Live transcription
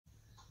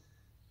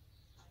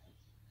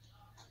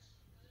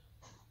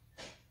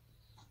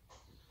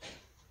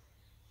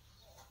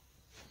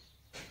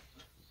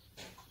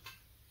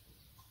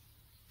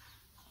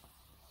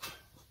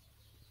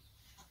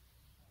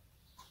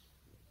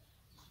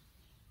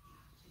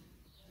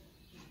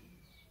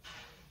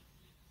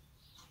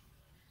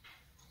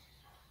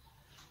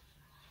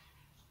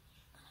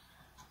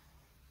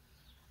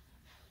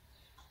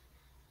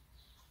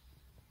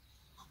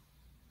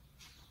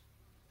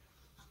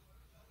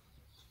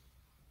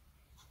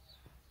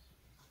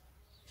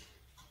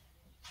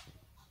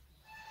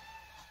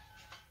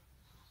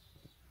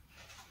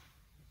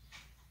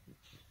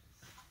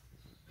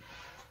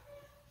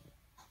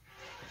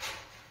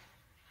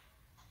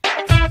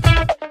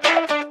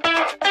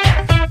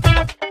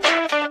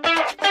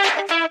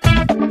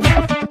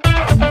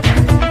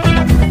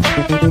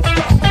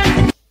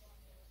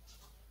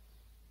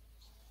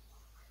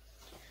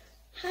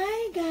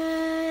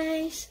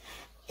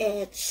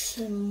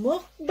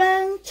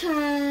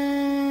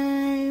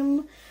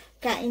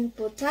Kain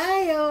po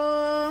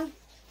tayo.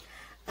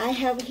 I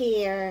have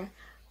here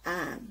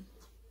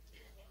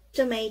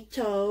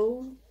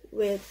tomato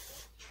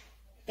with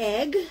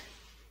egg,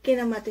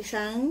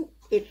 kinamatisang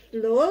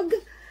itlog,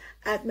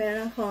 at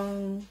meron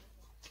akong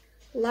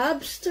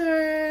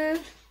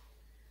lobster,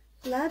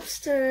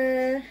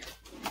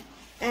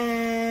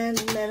 and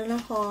meron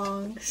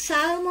akong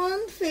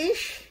salmon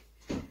fish.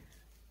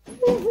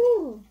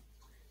 Woohoo!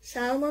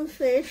 Salmon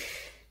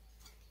fish.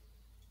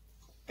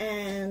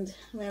 And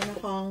meron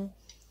akong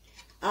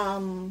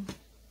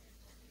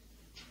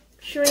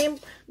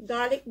shrimp,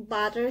 garlic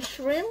butter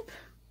shrimp.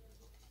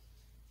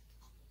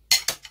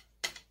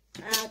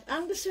 At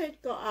ang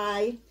dessert ko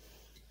ay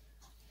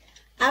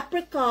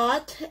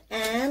apricot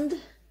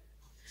and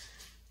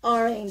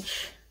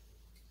orange.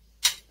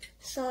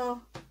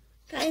 So,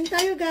 kain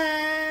tayo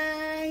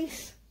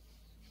guys!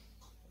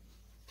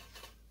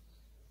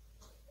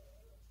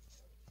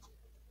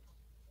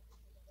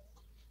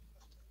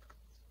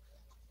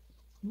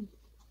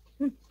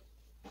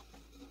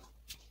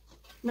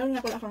 Meron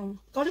nga pala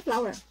akong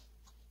cauliflower.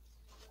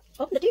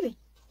 Open the TV.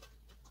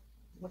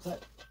 What's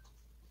that?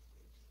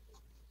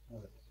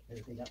 Oh,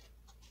 everything up.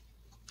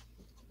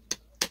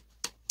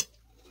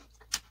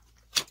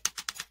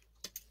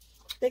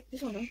 Take this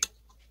one, huh?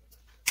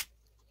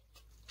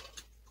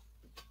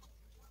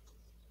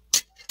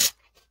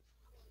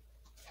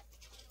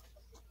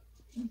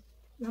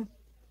 Yum.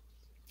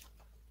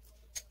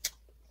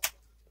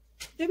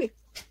 TV.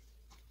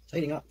 It's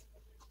heating up.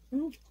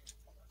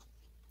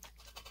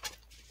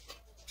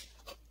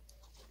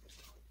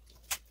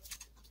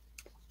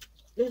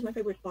 This is my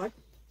favorite part,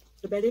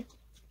 the belly.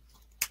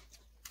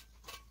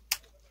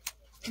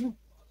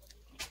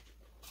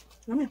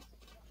 Yummy.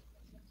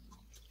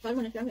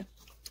 Salmon is yummy.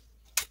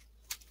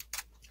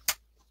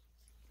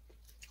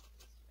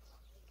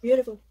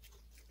 Beautiful.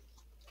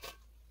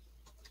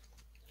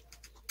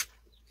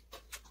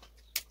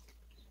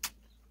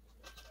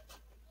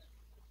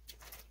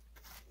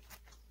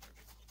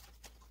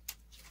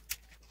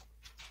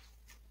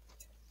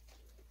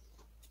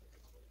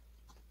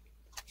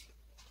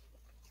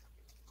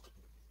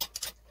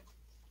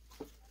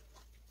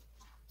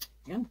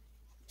 Yum.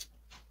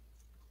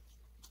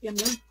 Yum,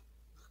 yum.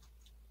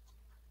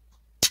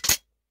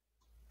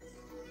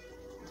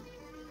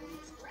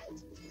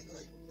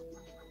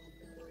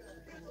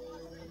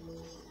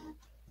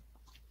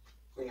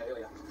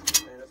 Earlier.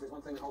 And if there's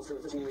one thing that holds true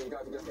with fishing, when you go,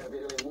 if you just get a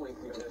bit early in the morning,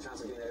 you're going to get a chance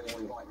of getting that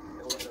early morning bite.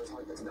 And all there is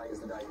hope that today is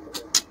the day. I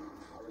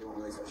really want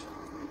one of these fish.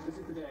 This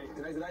is the day.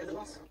 Today's the day, is it,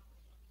 boss?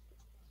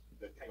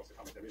 The chaos that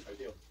comes, there is no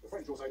deal. The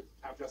French also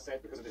have just said,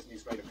 because of this new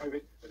strain of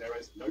COVID, that there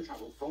is no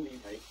travel from the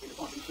UK into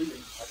France,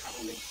 including a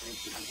travel linked to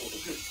the transport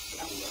of goods.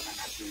 So that will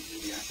add to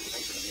the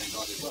anticipation and the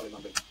anxiety as well in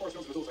London. Boris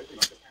Johnson has also pretty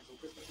much just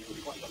cancelled Christmas. It will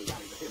be quite a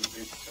rally for him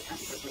to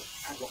cancel Christmas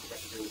and lock the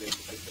rest of the deal within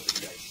the space of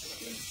 50 days. So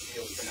the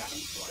deal is going to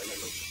happen. Right,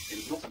 it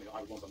is not something that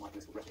I would want on my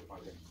political record if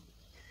I were him.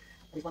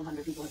 At least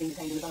 100 people have been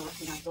detained in the Borough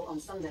capital on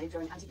Sunday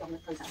during anti-government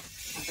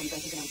protests. As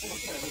demonstrators announced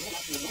almost terror, they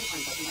actually a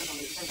long-time person right on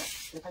the centre.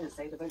 The opponents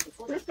say the vote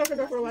before Let's close the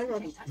door for a while.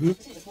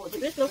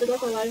 Let's close the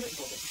door for a while.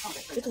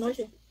 It's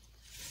noisy.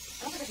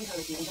 An opposition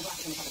coalition in the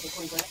African Republic is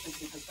calling for elections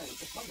to be postponed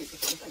just 1 week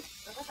before the vote.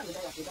 The first time the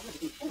day after the government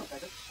defeat former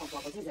president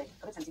François Bozize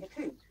of attempting a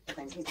coup, that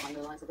claims he's behind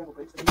the alliance of rebel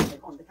groups that have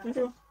on the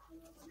capital.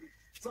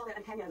 Somalia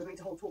and Kenya have agreed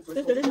to hold talks to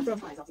restore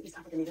ties after East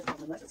African leaders held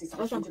an emergency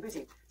summit in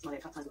Djibouti.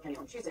 Somalia cut ties with Kenya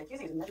on Tuesday,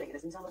 accusing it of meddling in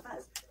its internal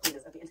affairs.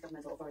 Leaders of the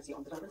Intergovernmental Authority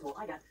on Development, or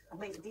IGAD, have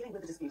made dealing with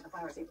the dispute a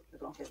priority. The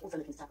bloc is also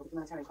looking to tackle the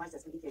humanitarian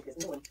crisis in Ethiopia's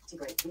northern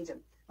Tigray region.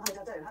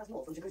 Mohamed Dado has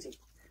more from Djibouti.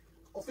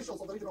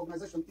 Officials of the regional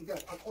organization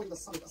IGAD are calling the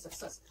summit a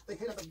success. They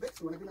hailed a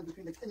breakthrough an agreement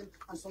between the Kenyan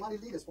and Somali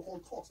leaders to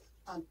hold talks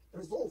and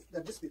resolve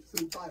their dispute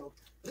through dialogue.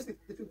 The dispute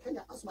between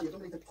Kenya and Somalia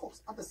dominated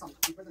talks at the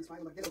summit. The President Ismail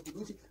Omar of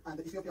Djibouti and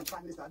the Ethiopian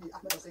Prime Minister Abiy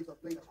Ahmed are said to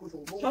have played a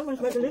crucial role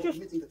in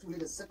meeting the two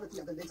leaders separately,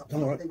 and then later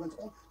they went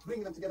on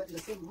bringing them together in the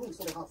same room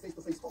so they have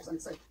face-to-face talks. And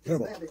it said there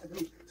they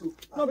agreed to.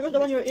 No, because the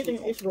one you're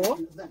eating is raw.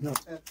 No.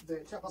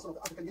 The chairperson of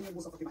the African Union,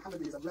 Musa Faki Mohammed,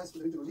 in his address to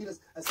the regional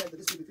leaders, said the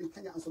dispute between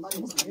Kenya and Somalia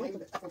was undermining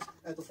the efforts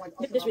to fight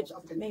out the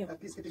African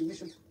peacekeeping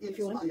mission in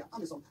Somalia,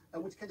 AMISOM,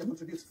 which Kenya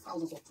contributes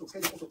thousands of troops.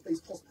 Kenya also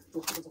pays costs to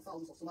hundreds of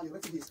thousands of Somali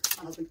refugees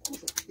and has been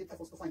crucial in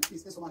efforts to find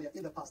peace in Somalia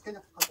in the past.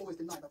 Kenya has always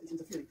denied that it's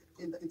interfering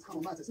in the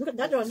internal matters. Look at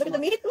that one. Look at the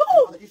meat.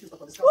 Oh, look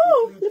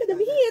at the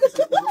meat.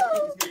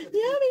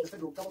 Yummy. The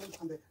federal government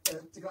and the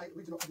Tigray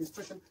regional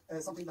administration,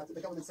 something that the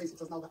government says it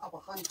has now the upper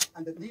hand,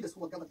 and the leaders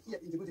who are gathered here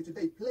in Djibouti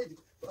today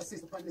pledged to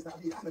assist the Prime Minister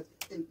Abiy Ahmed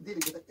in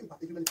dealing with the impact,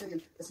 the humanitarian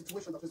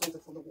situation that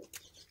resulted from the war.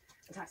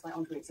 Attacks by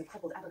armed groups have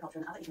crippled agriculture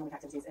and other economic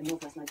activities in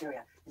northwest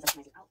Nigeria. Its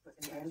estimated output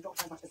in the area has dropped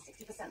by as much as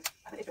 60%.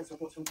 After Idris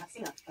reports from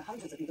Katsina that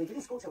hundreds of people,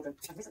 including school children,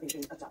 have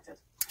recently been abducted.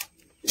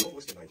 In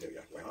northwestern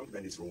Nigeria, where armed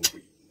bandits roam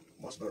free,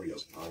 mass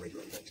burials are a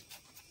regular event.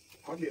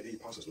 Hardly a day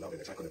passes without an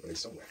attack on a village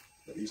somewhere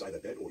that leaves either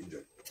dead or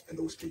injured, and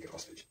those taken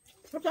hostage.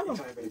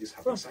 Entire villages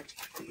have been sacked,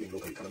 crippling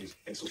local economies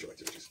and social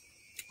activities.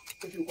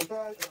 if you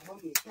compare the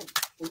amount we spent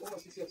in over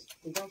 6 years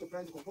in terms of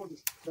trying to control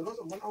this, the loss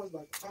of man hours by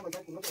farmers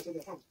that could not access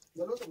their farms,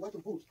 the loss of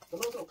working food, the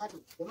loss of cattle,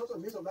 the loss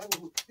of means of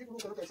livelihood, people who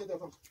cannot access their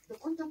farms. The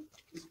content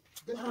is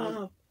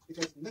getting it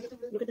has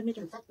negatively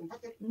impacted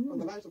on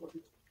the lives of our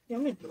people.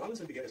 The violence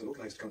that began as a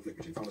localized conflict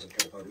between farmers and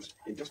cattle herders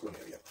in just one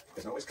area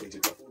has now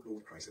escalated to a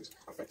full-blown crisis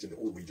affecting the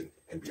whole region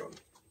and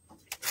beyond.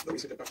 The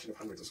recent abduction of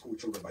hundreds of school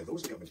children by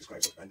those the government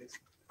describes as bandits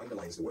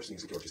underlines the worsening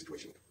security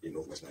situation in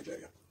northwest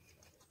Nigeria.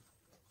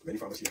 Many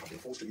farmers here have been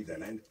forced to leave their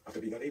land after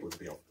being unable to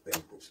pay off their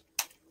outgrowths.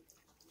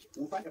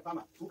 We'll find a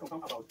farmer who can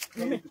farm about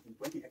 10 to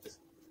 20 hectares.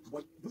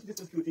 But due to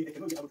distance security, they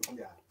cannot be able to farm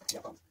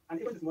their farms. And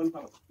even the small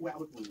farmers who are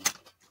able to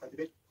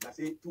cultivate, let's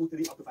say, 2,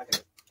 3, up to 5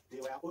 hectares, they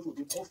were also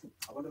being forced to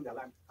abandon their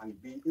land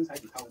and be inside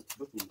the town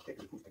just to take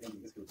the food against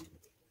the insecurity.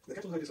 The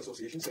Cattle Herders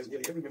Association says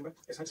nearly every member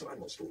has had some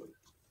animals stolen.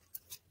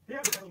 Here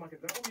at the cattle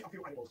market, there are only a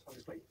few animals on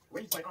display,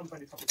 raised by armed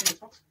bandits of the previous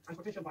stocks, and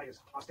potential buyers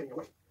are staying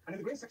away. And in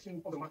the grain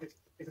section of the market,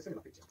 it's a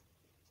similar picture.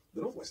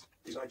 The Northwest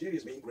is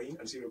Nigeria's main grain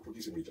and cereal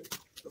producing region.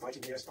 The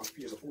fighting here sparked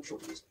fears of food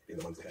shortages in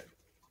the months ahead.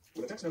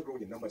 With attacks now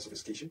growing in number and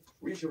sophistication,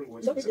 reassuring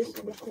words from the central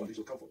government offer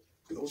little comfort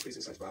to those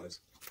facing such violence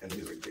and the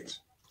misery it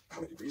brings.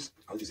 Ahmed Idris,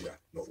 Al Jazeera,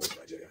 Northwest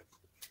Nigeria.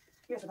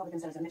 US Republican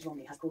Senator Mitt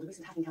Romney has called the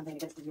recent hacking campaign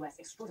against the US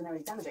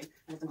extraordinarily damaging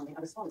and is demanding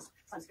a response.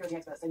 Cybersecurity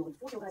experts say more than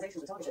 40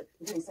 organizations were targeted,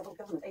 including several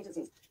government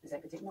agencies. They say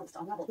it could take months to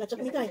unravel.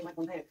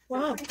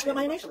 Wow,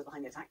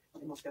 behind the attack.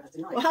 Moscow has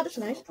denied. Wow, that's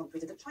nice. Trump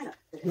tweeted that China.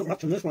 Not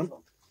much on this one.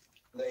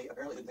 They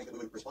apparently didn't think that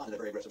we would respond in a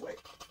very aggressive way.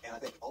 And I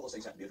think all those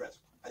things have to be addressed.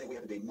 I think we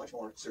have to be much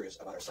more serious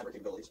about our cyber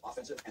capabilities,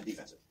 offensive and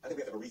defensive. I think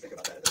we have to have a rethink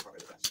about that at the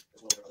Department of Defense,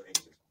 as well as our other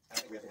agencies. And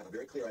I think we have to have a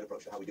very clear-eyed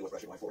approach to how we deal with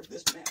Russia going forward.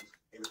 This demands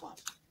a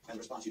response. And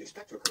the response you'd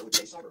expect to occur would be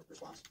a cyber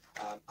response.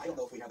 I don't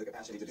know if we have the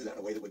capacity to do that in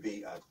a way that would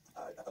be of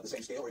the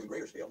same scale or even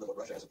greater scale than what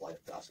Russia has applied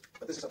to us.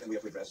 But this is something we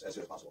have to address as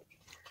soon as possible.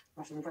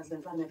 Russian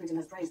President Vladimir Putin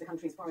has praised the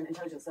country's foreign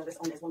intelligence service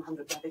on its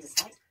 100th biggest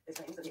site. It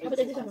claims that the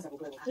agency has several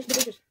global hacking.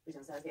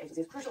 Putin says the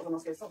agency is crucial for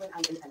Moscow's sovereign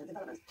and independent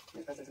development.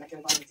 The President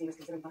Joe Biden's team is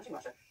considering punishing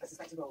Russia for a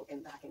suspected role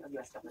in the hacking of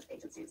US government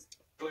agencies.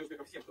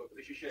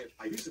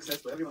 I wish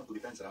success to everyone who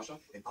defends Russia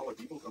and our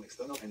people from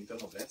external and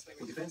internal threats,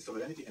 who defends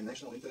sovereignty and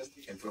national interest,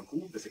 and from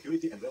whom the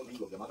security and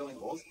well-being of the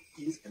motherland was,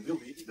 is, and will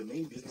be the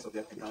main business of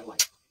their entire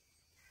life.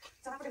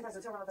 South African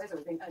President Cyril Ramaphosa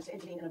is being urged to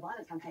intervene in a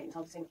violent campaign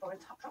targeting foreign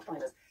truck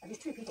drivers. At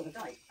least 2 people have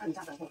died. Only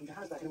Data report from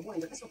Johannesburg in a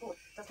warning that this report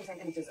does contain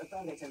images of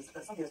burn victims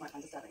that some viewers might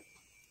find disturbing.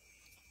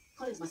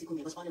 Collins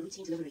Masikume was on a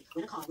routine delivery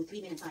when a car with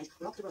 3 men inside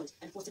blocked the road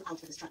and forced him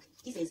out of his truck.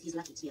 He says he's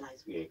lucky to be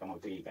alive. We come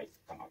out, 3 guys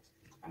come out.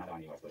 Another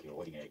one was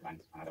holding a gun,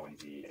 another one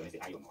is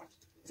the iron one.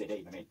 He said,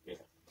 hey, my mate, yes,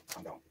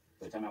 come down.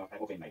 So the time I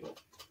opened my door,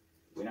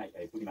 when I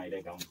put my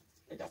leg down,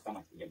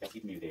 someone just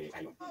hit me with the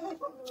iron.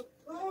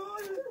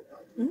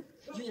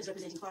 Unions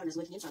representing foreigners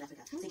working in South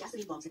Africa say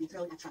gasoline bombs have been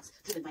thrown at trucks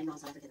driven by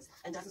non-South Africans,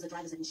 and dozens of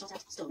drivers have been shot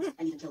at, stoned,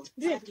 and even killed.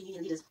 South African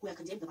union leaders who have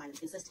condemned the violence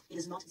insist it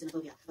is not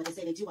xenophobia, but they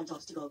say they do want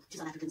jobs to go to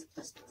South Africans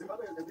first.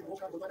 Zimbabwe has been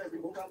vocal, Botswana has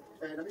been vocal,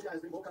 Namibia has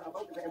been vocal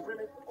about the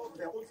employment of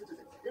their own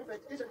citizens. In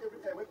fact, each and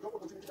every job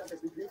opportunity that has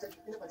been created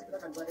in a particular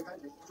country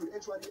should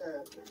actually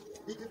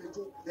be given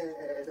to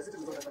the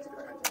citizens of that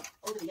particular country.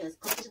 Over the years,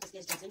 competition for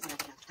scarce jobs in South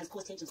Africa has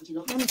caused tensions between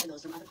locals and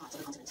those from other parts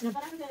of the continent.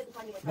 South Africa's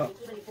economy was growing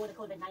even before the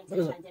COVID-19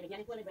 pandemic. The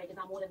unemployment rate is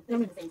now more than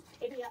 30%.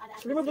 Every year, other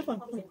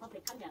Africans in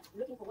conflict come here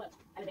looking for work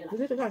and a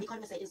better life. The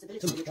economists say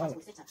instability in the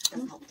transport sector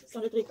doesn't help matters.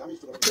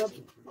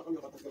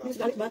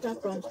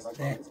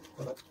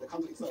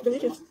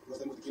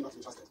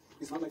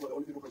 It's not like we're the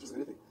only people producing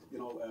anything. You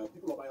know,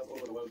 people are buyers all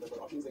over the world. They've got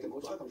options. They can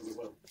go to other countries as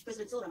well.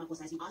 President Cyril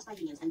Ramaphosa has been asked by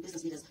unions and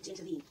business leaders to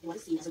intervene in what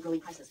is seen as a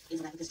growing crisis in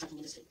South Africa's trucking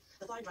industry.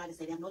 The foreign drivers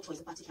say they have no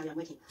choice but to carry on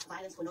working.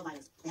 Violence or no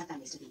violence, they have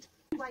families to feed.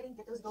 Writing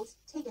get those votes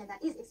taken.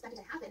 That is expected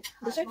to happen.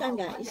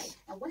 Guys.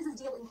 And what does this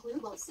deal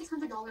include? Well, it's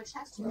 $600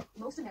 checks to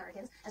most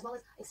Americans, as well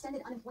as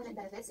extended unemployment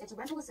benefits. It's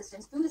rental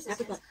assistance, food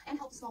assistance, and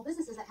help small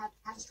businesses that have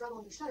had to struggle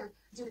and be shuttered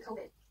due to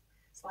COVID.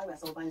 Spyware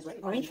sold by an Israeli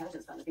foreign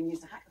intelligence firm has been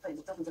used to hack the phones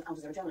of dozens of Al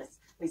Jazeera journalists.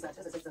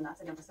 Researchers assist in that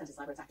in the unprecedented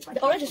cyber attack by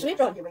the orange is sweet,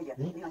 Rob.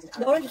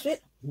 The orange is sweet.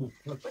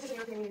 British and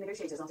European Union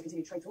negotiators are to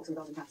continue trade talks in the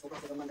Belgian capital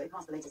Brussels on Monday,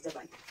 past the latest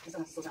deadline. They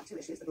still have to sort out 2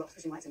 issues: the blocked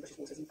fishing rights in British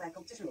waters and fair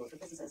competition laws for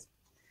businesses.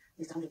 At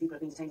least 100 people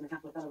have been detained in the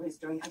capital of Belarus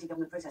during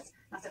anti-government protests.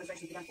 Mass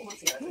demonstrations began 4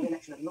 months ago after the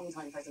election of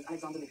long-time President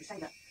Alexander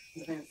Lukashenko.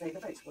 His opponents say the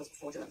vote was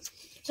fraudulent.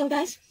 So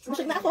guys,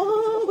 busog na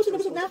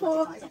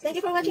ako. Thank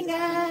you for watching,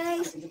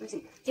 guys.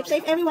 Keep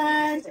safe,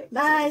 everyone.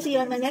 Bye. See you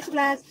on my next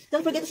vlog.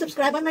 Don't forget to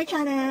subscribe on my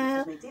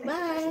channel.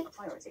 Bye.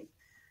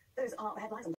 Those are the headlines.